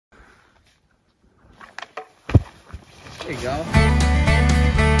There you go.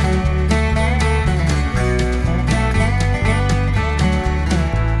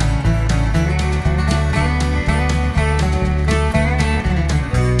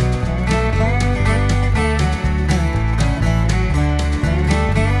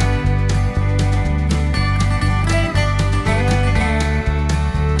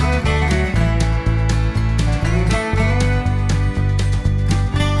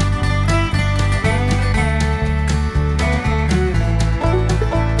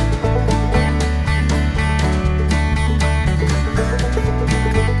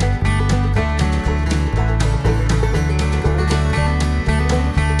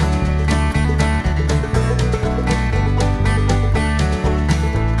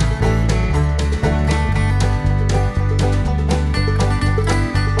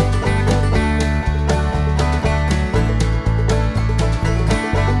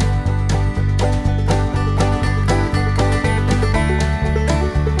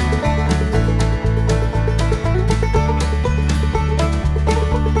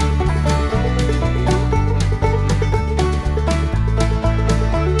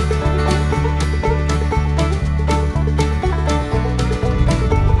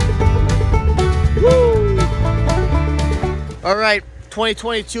 All right,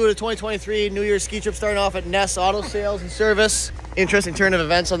 2022 to 2023 New Year's ski trip starting off at Ness Auto Sales and Service. Interesting turn of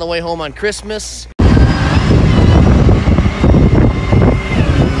events on the way home on Christmas.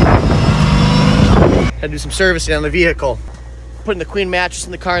 Had to do some servicing on the vehicle. Putting the queen mattress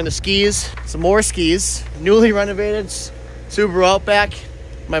in the car and the skis. Some more skis. Newly renovated Subaru Outback.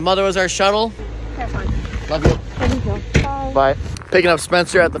 My mother was our shuttle. Have fun. Love you. Thank you. Bye. Bye. Picking up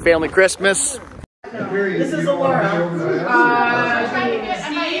Spencer at the family Christmas. This is Laura.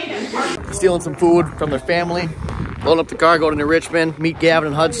 Stealing some food from their family. Loading up the car, going to Richmond, meet Gavin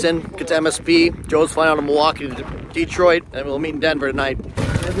and Hudson, get to MSP. Joe's flying out of Milwaukee to Detroit, and we'll meet in Denver tonight.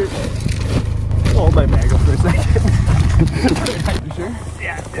 Hold my bag up for a second. You sure?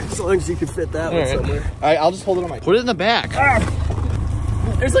 Yeah, as long as you can fit that one somewhere. All right, I'll just hold it on my... Put it in the back.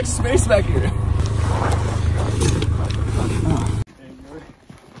 There's like space back here.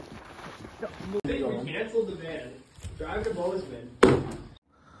 Cancel the van. Drive to Bozeman.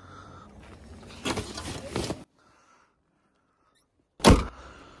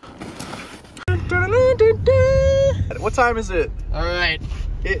 What time is it? All right,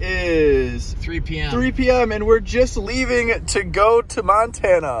 It is 3 p.m. 3 p.m. and we're just leaving to go to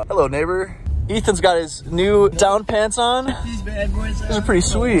Montana. Hello, neighbor. Ethan's got his new down pants on. These bad boys. These are pretty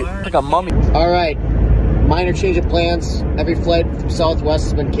sweet. Like a mummy. All right, minor change of plans. Every flight from Southwest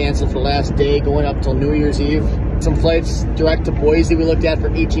has been canceled for the last day, going up till New Year's Eve. Some flights direct to Boise we looked at for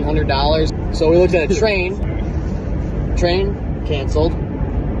 $1,800. So we looked at a train. Train canceled.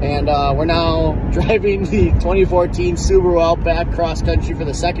 And we're now driving the 2014 Subaru Outback cross country for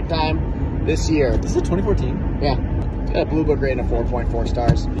the second time this year. This is 2014? Yeah. It's got a Blue Book rating of 4.4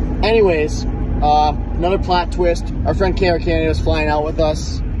 stars. Anyways, another plot twist. Our friend Kara Kennedy was flying out with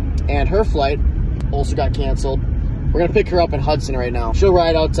us, and her flight also got canceled. We're gonna pick her up in Hudson right now. She'll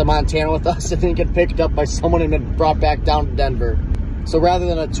ride out to Montana with us and then get picked up by someone and then brought back down to Denver. So rather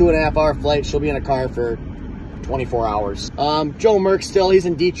than a 2.5 hour flight, she'll be in a car for 24 hours. Joe Merck still, he's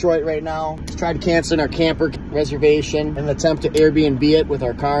in Detroit right now. He's tried canceling our camper reservation in an attempt to Airbnb it with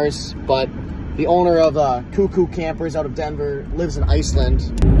our cars, but the owner of Cuckoo Campers out of Denver lives in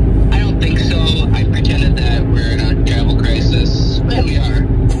Iceland. I don't think so. I pretended that we're in a travel crisis, and we are.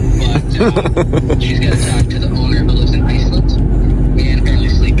 But she's got to talk to the owner who lives in Iceland, and apparently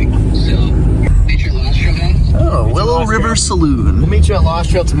sleeping. So, meet you at Lost Trail then. Oh, Willow River Saloon. We'll meet you at Lost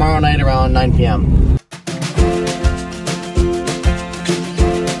Trail tomorrow night around 9 p.m.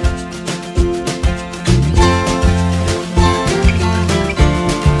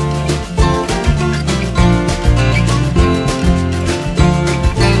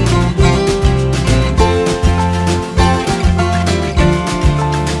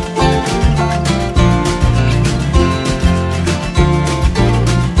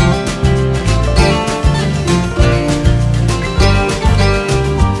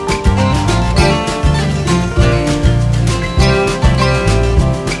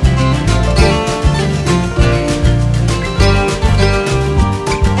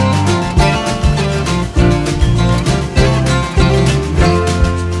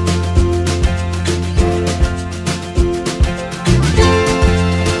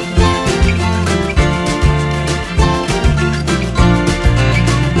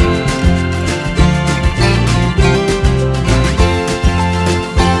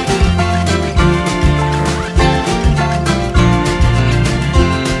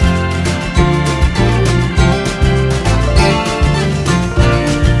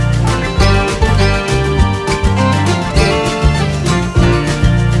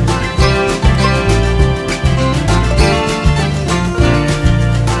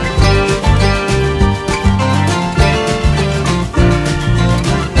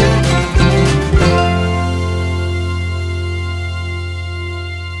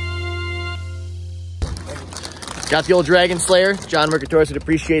 Got the old Dragon Slayer. John Mercators would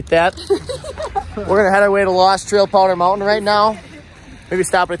appreciate that. We're gonna head our way to Lost Trail Powder Mountain right now. Maybe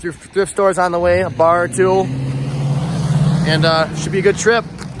stop at a thrift stores on the way, a bar or two. And should be a good trip.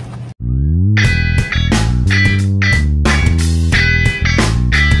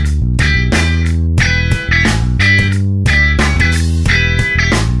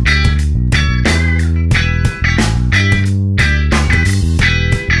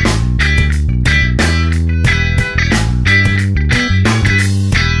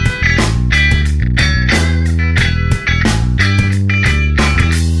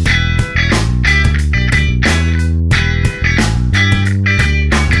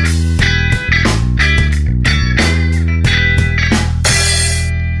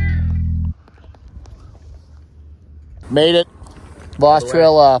 Made it. Lost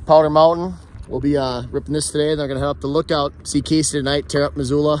Trail Powder Mountain. We'll be ripping this today. They're gonna head up the lookout, ski-cation tonight, tear up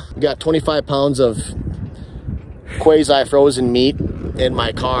Missoula. We got 25 pounds of quasi-frozen meat in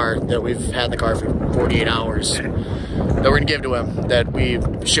my car that we've had in the car for 48 hours that we're gonna give to him, that we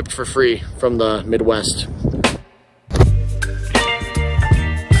shipped for free from the Midwest.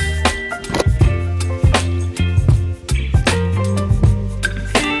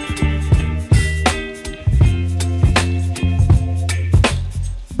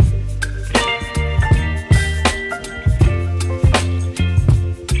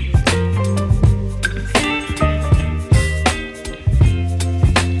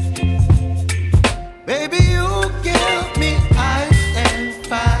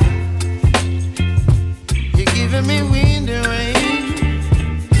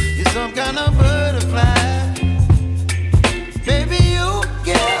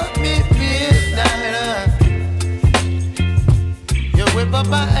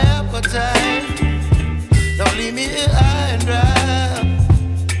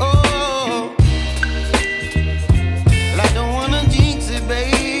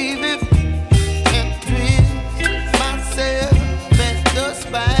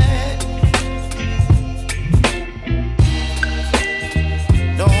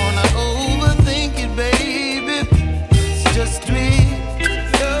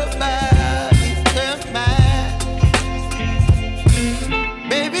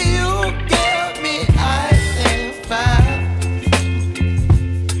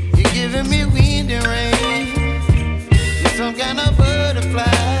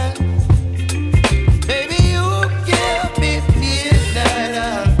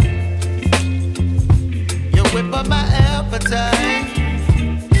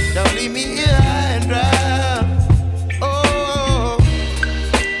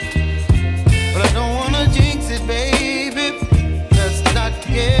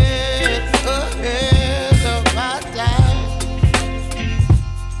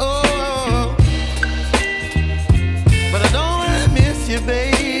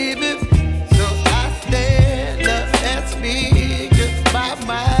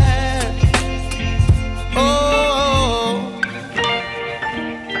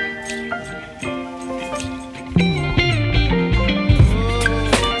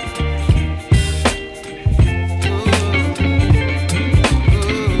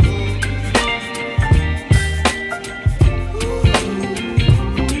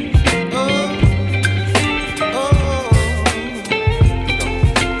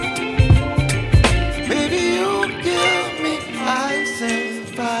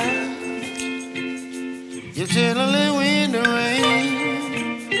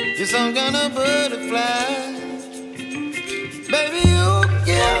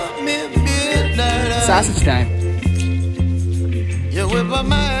 Sausage time. You whip up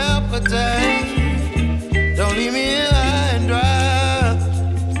my appetite. Don't leave me high and dry.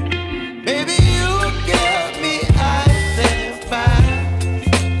 Baby, you give me ice and fire.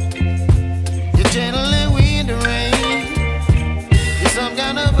 You're gentle and wind and rain. You're some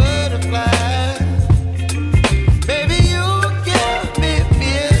kind of butterfly. Baby, you give me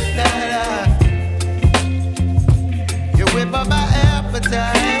midnight. You whip up my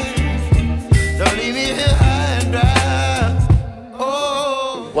appetite. Don't leave me here high and dry.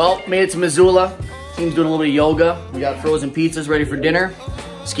 Oh. Well, made it to Missoula. Team's doing a little bit of yoga. We got frozen pizzas ready for dinner.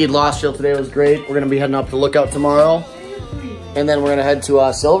 Skied Lost Trail today, was great. We're gonna be heading up to Lookout tomorrow. And then we're gonna head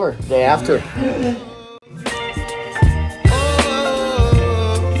to Silver the day after.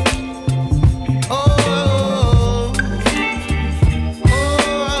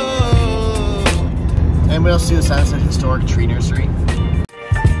 Anybody else see the sign that says historic tree nursery?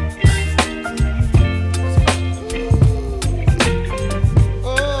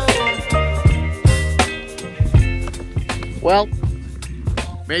 Well,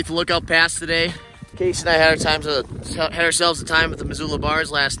 made it to Lookout Pass today. Casey and I had ourselves a time at the Missoula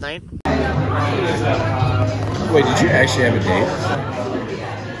bars last night. Wait, did you actually have a date?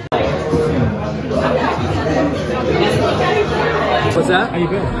 What's that? How you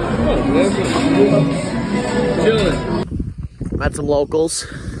doing? Met some locals.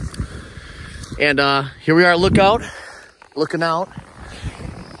 And here we are, looking out.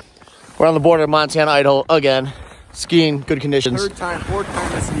 We're on the border of Montana-Idaho again. Skiing, good conditions. Fourth time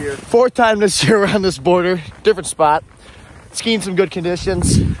this year. Fourth time this year we're on this border. Different spot. Skiing some good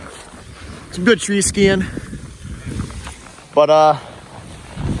conditions. Some good tree skiing. But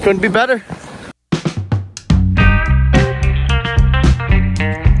couldn't be better.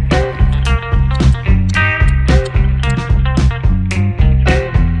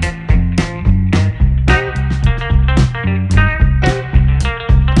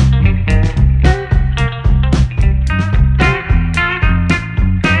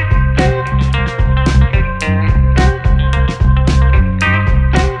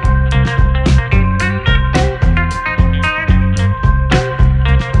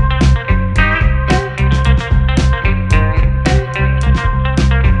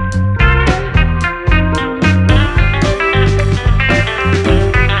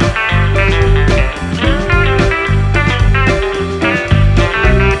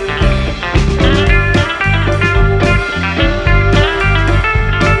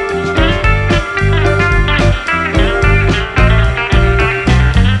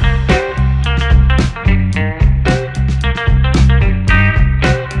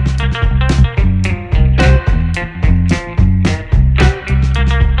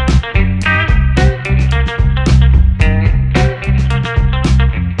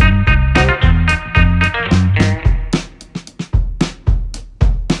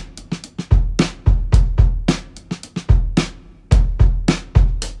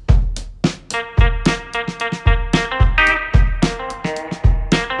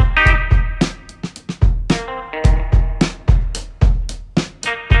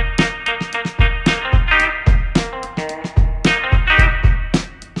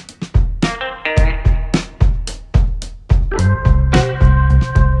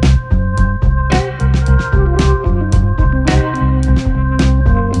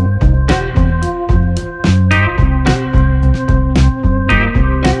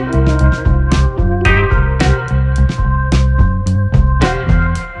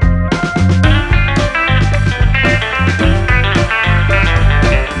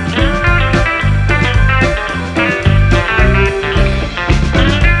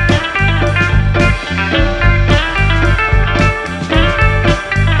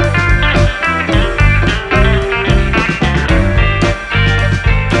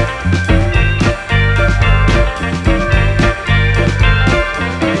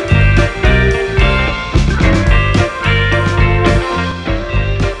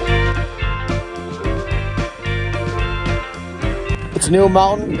 It's a new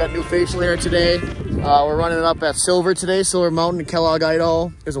mountain. We got new facial hair today. We're running it up at Silver today, Silver Mountain in Kellogg,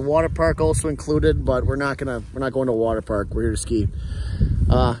 Idaho. There's a water park also included, but we're not going to a water park. We're here to ski.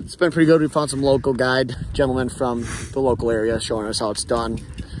 It's been pretty good. We found some local guide, gentleman from the local area, showing us how it's done.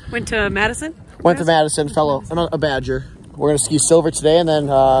 Went to Madison? Went to Madison, a Badger. We're going to ski Silver today, and then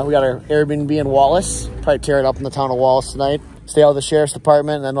we got our Airbnb in Wallace. Probably tear it up in the town of Wallace tonight. Stay out of the sheriff's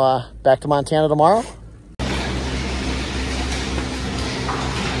department, and then back to Montana tomorrow.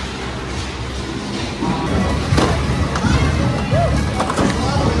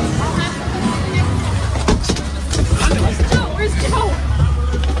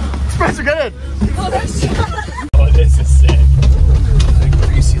 Spencer, get in! Oh, that's Oh, this is sick. It's a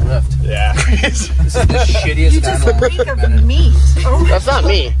greasy lift. Yeah. This is the shittiest You just reek of meat. Oh, that's not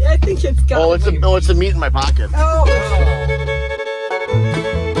me. I think it's got It's the meat in my pocket. Oh.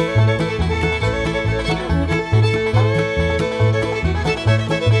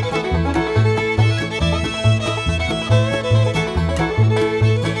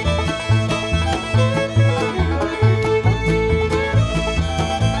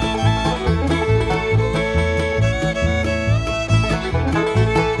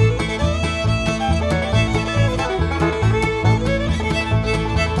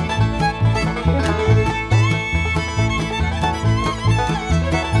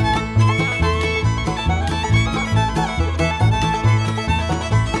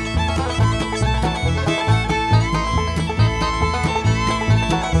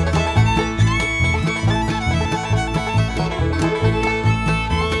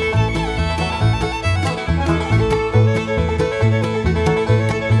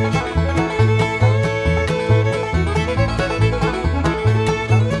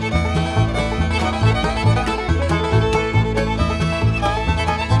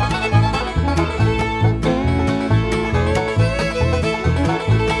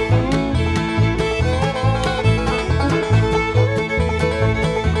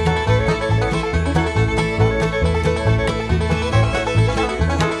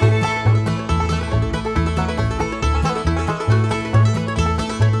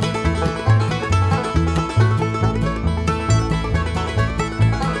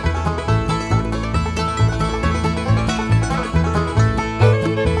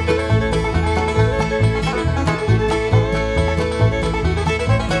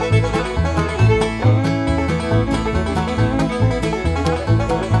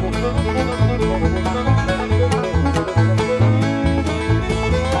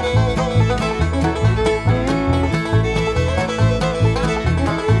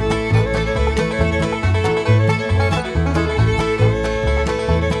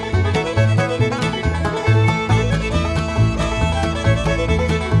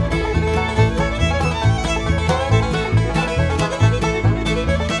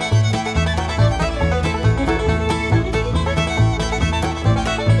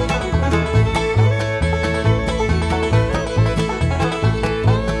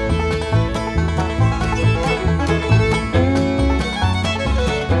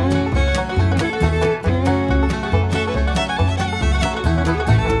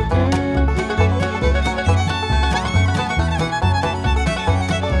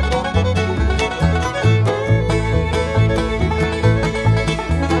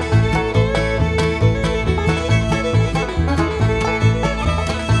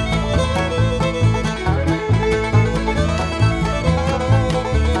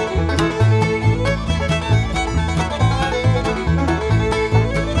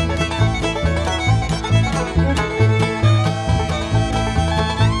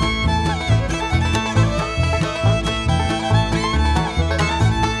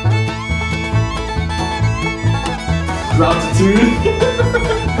 Altitude.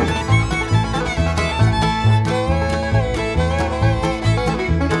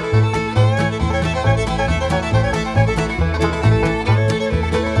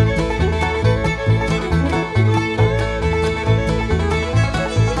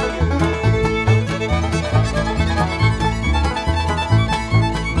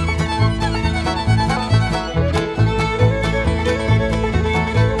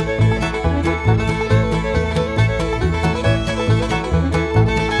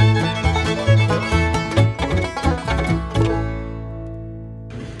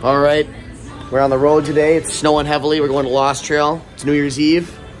 All right, we're on the road today. It's snowing heavily. We're going to Lost Trail. It's New Year's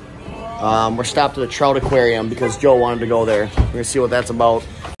Eve. We're stopped at a trout aquarium because Joe wanted to go there. We're gonna see what that's about.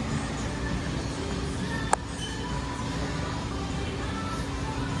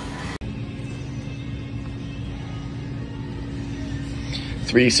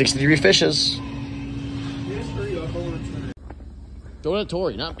 $363 fishes. Throw it at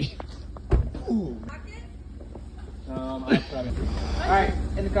Tori, not me. Alright,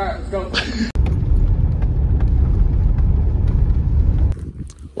 in the car, let's go.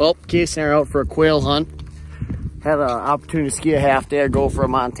 Well, Casey and I are out for a quail hunt. Had an opportunity to ski a half day or go for a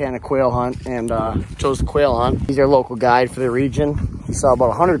Montana quail hunt and chose the quail hunt. He's our local guide for the region. He saw about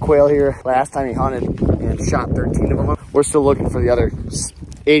 100 quail here last time he hunted and shot 13 of them. We're still looking for the other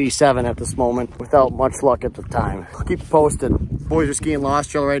 87 at this moment without much luck at the time. I'll keep you posted. Boys are skiing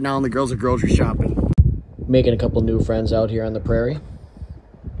Lost Trail right now and the girls are grocery shopping. Making a couple new friends out here on the prairie.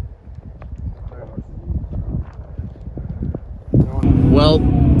 Well,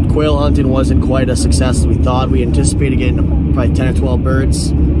 quail hunting wasn't quite a success as we thought. We anticipated getting probably 10 or 12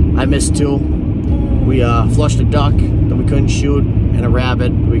 birds. I missed 2. We flushed a duck that we couldn't shoot and a rabbit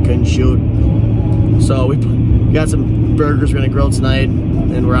that we couldn't shoot. So we got some burgers we're gonna grill tonight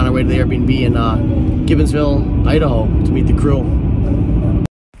and we're on our way to the Airbnb in Gibbonsville, Idaho to meet the crew.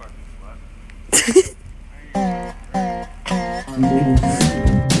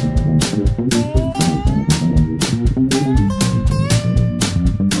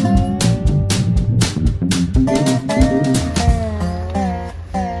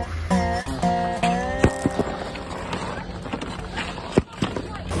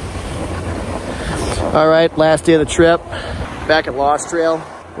 All right, last day of the trip, back at Lost Trail.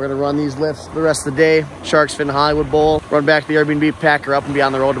 We're gonna run these lifts the rest of the day. Sharks Fin Hollywood Bowl, run back to the Airbnb, pack her up and be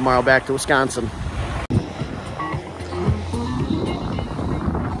on the road tomorrow back to Wisconsin.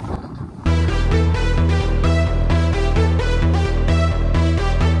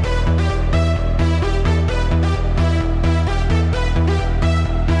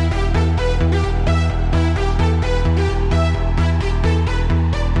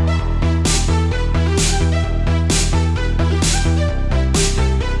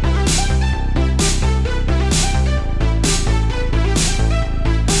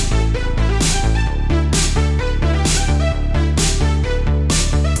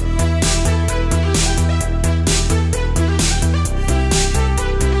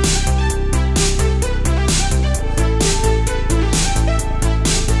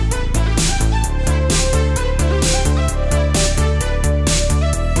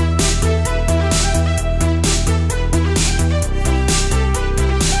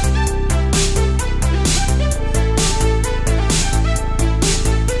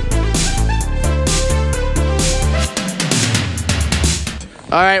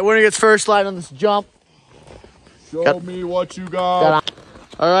 All right, winner gets first slide on this jump. Show me what you got.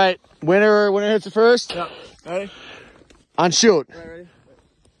 All right, winner hits it first. Yeah. Ready? On shoot. Right, ready?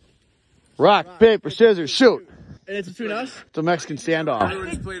 Rock, paper, scissors, shoot. And it's between us? It's a Mexican standoff.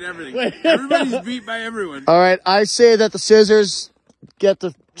 Everyone's played everything. Everybody's beat by everyone. All right, I say that the scissors get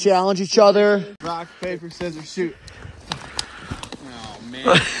to challenge each other. Rock, paper, scissors, shoot. Oh, man.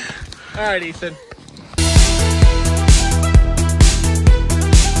 All right, Ethan.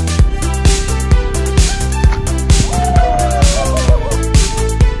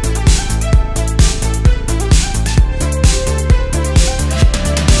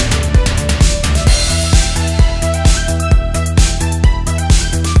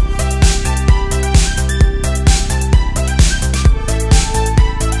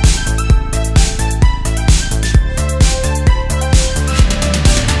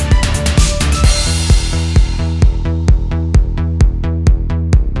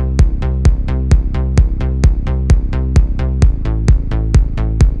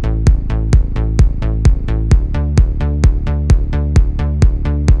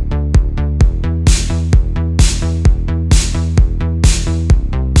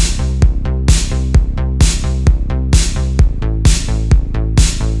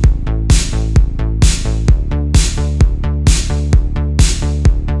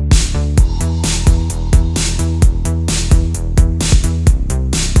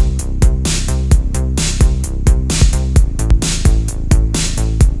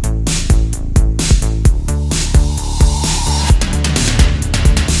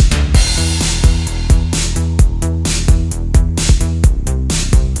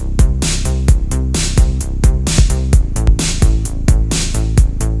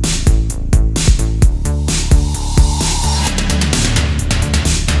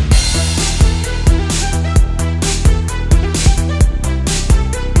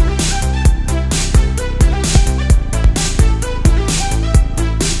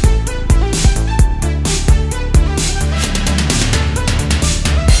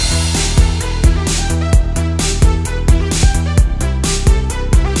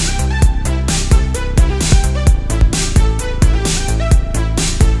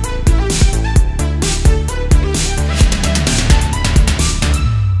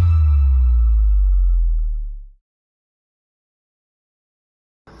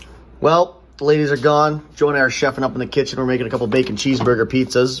 Well, the ladies are gone. Joe and I are chefing up in the kitchen. We're making a couple bacon cheeseburger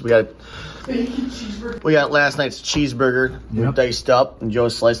pizzas. We got last night's cheeseburger diced up, and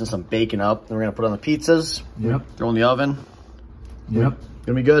Joe's slicing some bacon up. And we're gonna put it on the pizzas. Yep. Throw in the oven. Yep.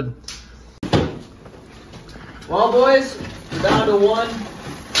 Gonna be good. Well, boys, we're down to one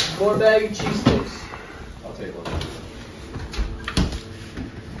more bag of cheese sticks. I'll take one.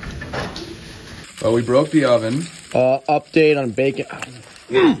 Well, we broke the oven. Update on bacon.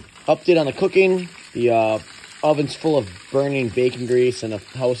 Update on the cooking. The oven's full of burning bacon grease, and the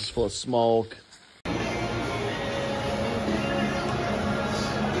house is full of smoke.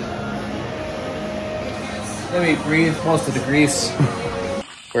 Let me breathe most of the grease.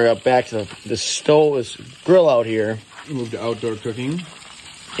 We're up back to the stove, this grill out here, Moved to outdoor cooking.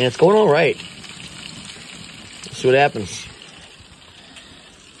 and it's going all right. Let's see what happens.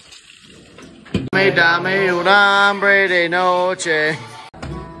 Me dame un hambre de noche.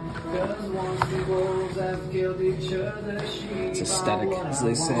 It's aesthetic, as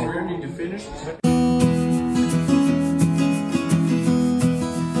they say. Need to finish.